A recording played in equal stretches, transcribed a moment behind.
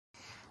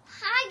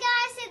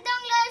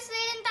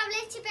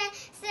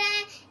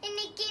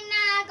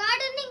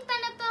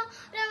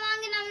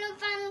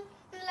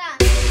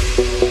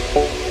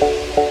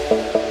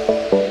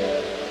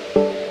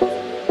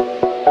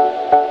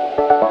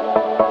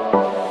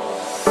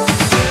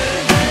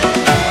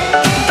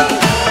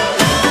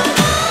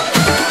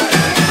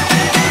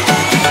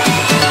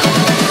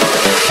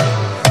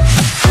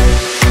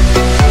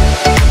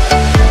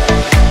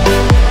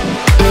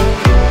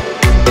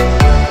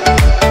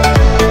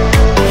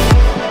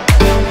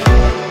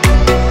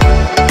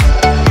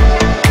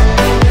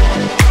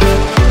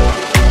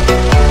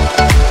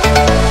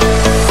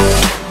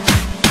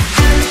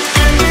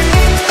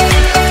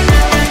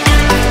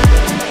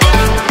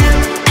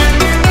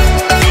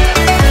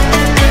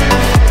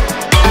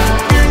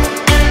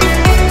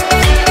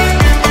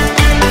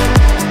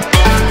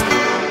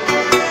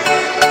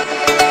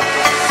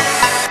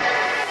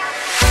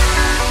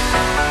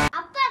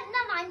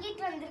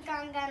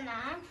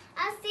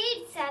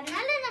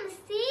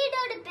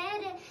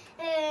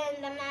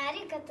இந்த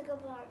மாதிரி கற்றுக்க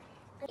போகிறோம்.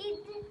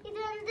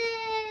 இது வந்து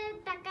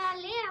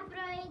தக்காளி,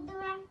 அப்புறம் இது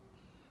வந்து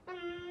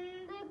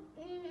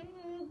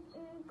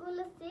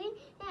குலசி,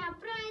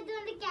 அப்புறம் இது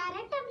வந்து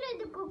கேரட், அப்புறம்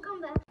இது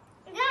குக்கும்பர்.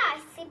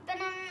 இப்போ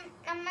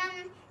நம்ம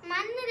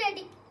மண்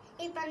ரெடி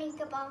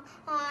பண்ணிக்க போகிறோம்.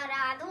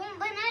 அதுவும்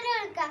ரொம்ப நேரம்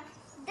இருக்கா.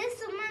 இது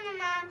சும்மா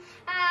நம்ம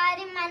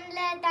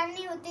மண்ணில்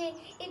தண்ணி ஊற்றி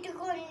இது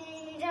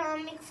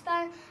கொஞ்சம் மிக்ஸ்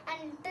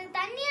பண்ணிட்டு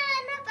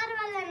தண்ணியானா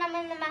பரவாயில்ல,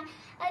 நம்ம இந்த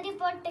மாதிரி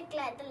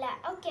போட்டுக்கலாம் இதில்.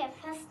 ஓகே,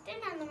 ஃபஸ்ட்டு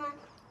நான் இந்த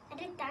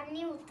மாதிரி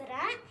தண்ணி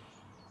ஊற்றுறேன்.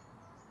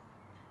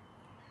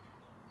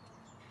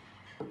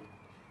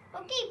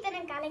 ஓகே, இப்போ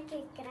நான் கலக்கி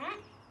வைக்கிறேன்.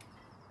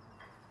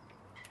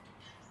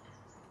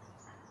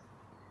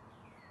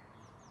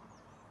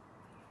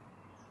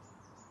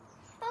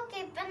 ஓகே,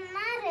 இப்போ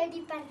நான்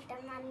ரெடி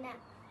பண்ணிட்டேன் மண்ணை.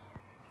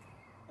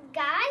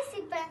 காய்ஸ்,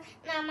 இப்போ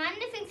நான்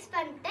மண்ணு ஃபிக்ஸ்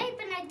பண்ணிட்டேன்.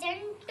 இப்போ நான்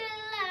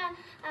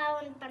ஜென்டிலாக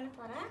ஒன்று பண்ண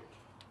போகிறேன்.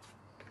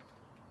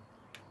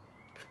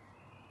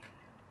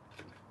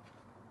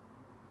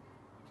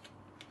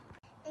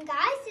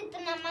 காய்ஸ், இப்போ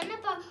நான் மண்ணை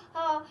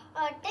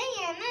போட்டேன்.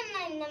 ஏன்னா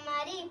நான் இந்த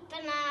மாதிரி இப்போ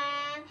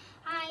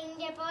நான்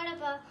இங்கே போட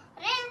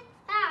போகிறேன்.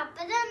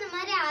 அப்போதான் இந்த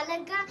மாதிரி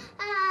அழகா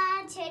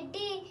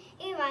செடி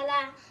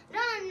வளரும்.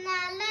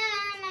 அதனால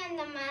நான்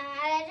இந்த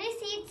மாதிரி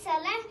சீட்ஸ்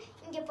எல்லாம்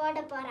இங்கே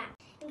போட போகிறேன்.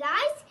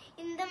 காய்ஸ்,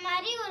 இந்த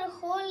மாதிரி ஒரு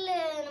ஹோல்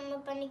நம்ம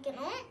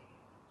பண்ணிக்கணும்.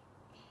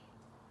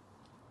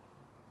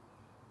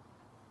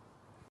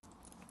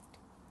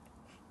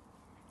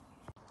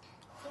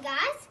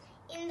 காய்ஸ்,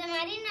 இந்த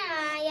மாதிரி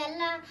நான்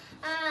எல்லா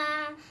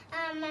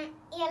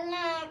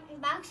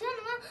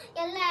பாக்ஸும்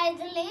எல்லா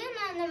இதுலேயும்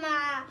நான் இந்த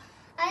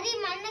மாதிரி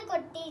மண்ணை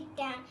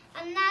கொட்டிட்டேன்.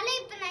 அதனால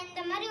இப்போ நான்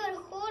இந்த மாதிரி ஒரு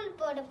ஹோல்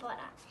போட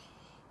போகிறேன்.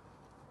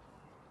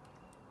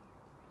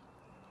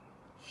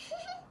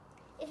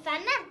 இது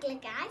ஃபன்னா இருக்குல்ல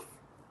காய்ஸ்?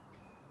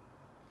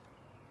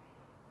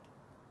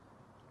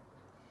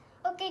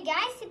 ஓகே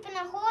गाइस, இப்போ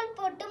நான் ஹோல்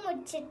போட்டு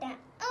முடிச்சிட்டேன்.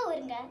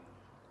 இருங்க,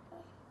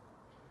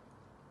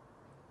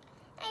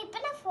 இப்போ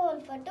நான்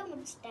ஹோல் போட்டு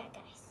முடிச்சிட்டேன்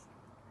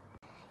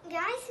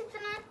गाइस. இப்போ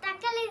நான்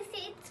தக்காளி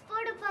சீட்ஸ்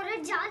போட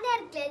போறேன். ஜாலியா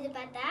இருக்குல இது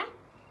பார்த்தா?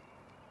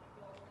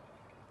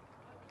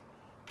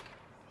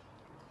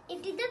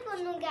 இது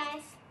போடணும்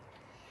गाइस.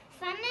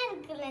 ஃபன்னா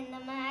இருக்குல்ல இந்த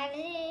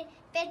மாதிரி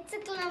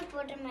பெட்ஸ்க்குலாம்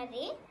போடுற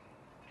மாதிரி.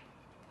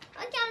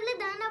 ஓகே,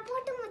 அவ்வளவுதான், நான்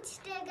போட்டு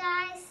முடிச்சிட்டேன்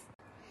गाइस.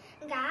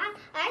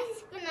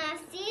 இப்போ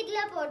நான் சீட்ல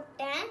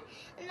போட்டேன்.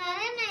 அதனால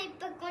நான்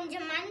இப்போ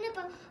கொஞ்சம் மண்ணு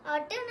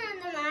போட்டு நான்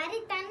அந்த மாதிரி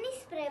தண்ணி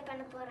ஸ்ப்ரே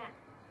பண்ண போறேன்.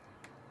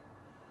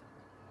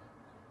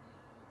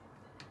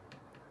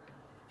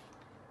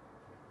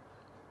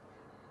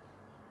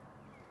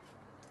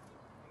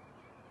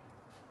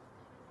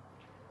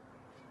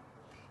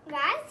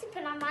 गाइस, இப்போ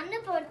நான் மண்ணு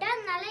போட்டேன்.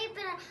 அதனால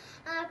இப்போ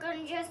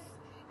கொஞ்சம்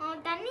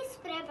தண்ணி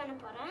ஸ்ப்ரே பண்ண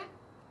போறேன்.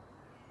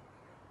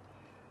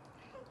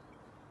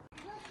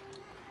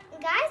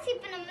 गाइस,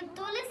 இப்போ நம்ம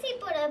துளசி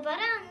போட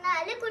போறோம்.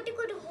 அதனால குட்டி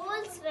குட்டி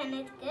ஹோல்ஸ்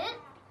வேணும்க்கு.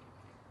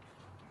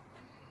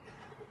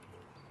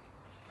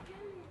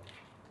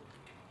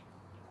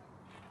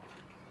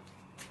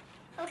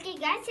 ஓகே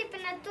गाइस, இப்போ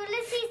நான்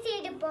துளசி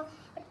சீடு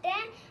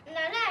போட்டேன்.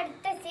 அதனால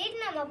அடுத்த சீடு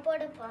நம்ம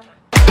போட போறோம்.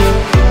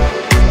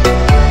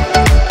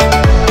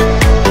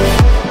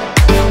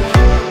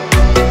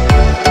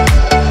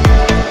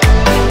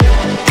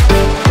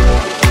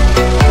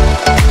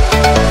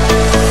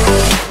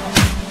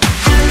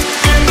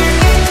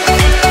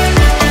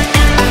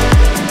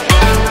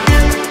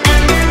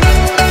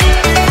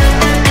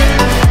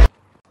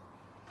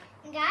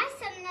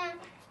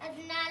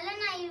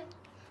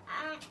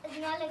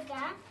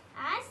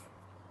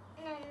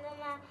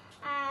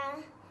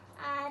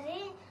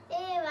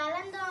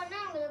 வளர்ந்தோன்னா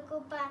உங்களுக்கு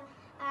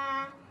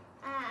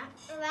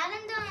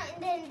வளர்ந்தோம்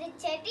இந்த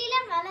செடியில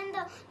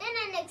வளர்ந்தோம்.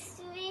 நான்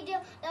நெக்ஸ்ட் வீடியோ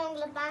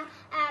உங்களை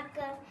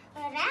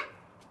பார்க்குறேன்.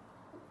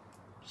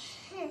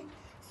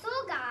 ஸோ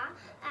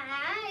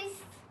गाइस,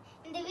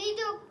 இந்த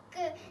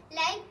வீடியோக்கு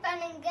லைக்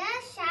பண்ணுங்க,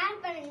 ஷேர்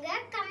பண்ணுங்க,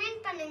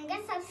 கமெண்ட் பண்ணுங்க,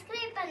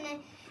 சப்ஸ்கிரைப்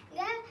பண்ணுங்க.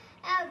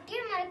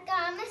 அப்படியே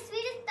மறக்காம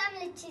ஸ்வீட்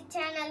தமிழச்சி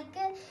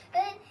சேனலுக்கு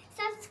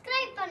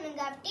சப்ஸ்கிரைப்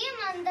பண்ணுங்க. அப்படியே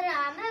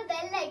மறந்துடாம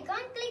பெல்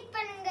ஐகான்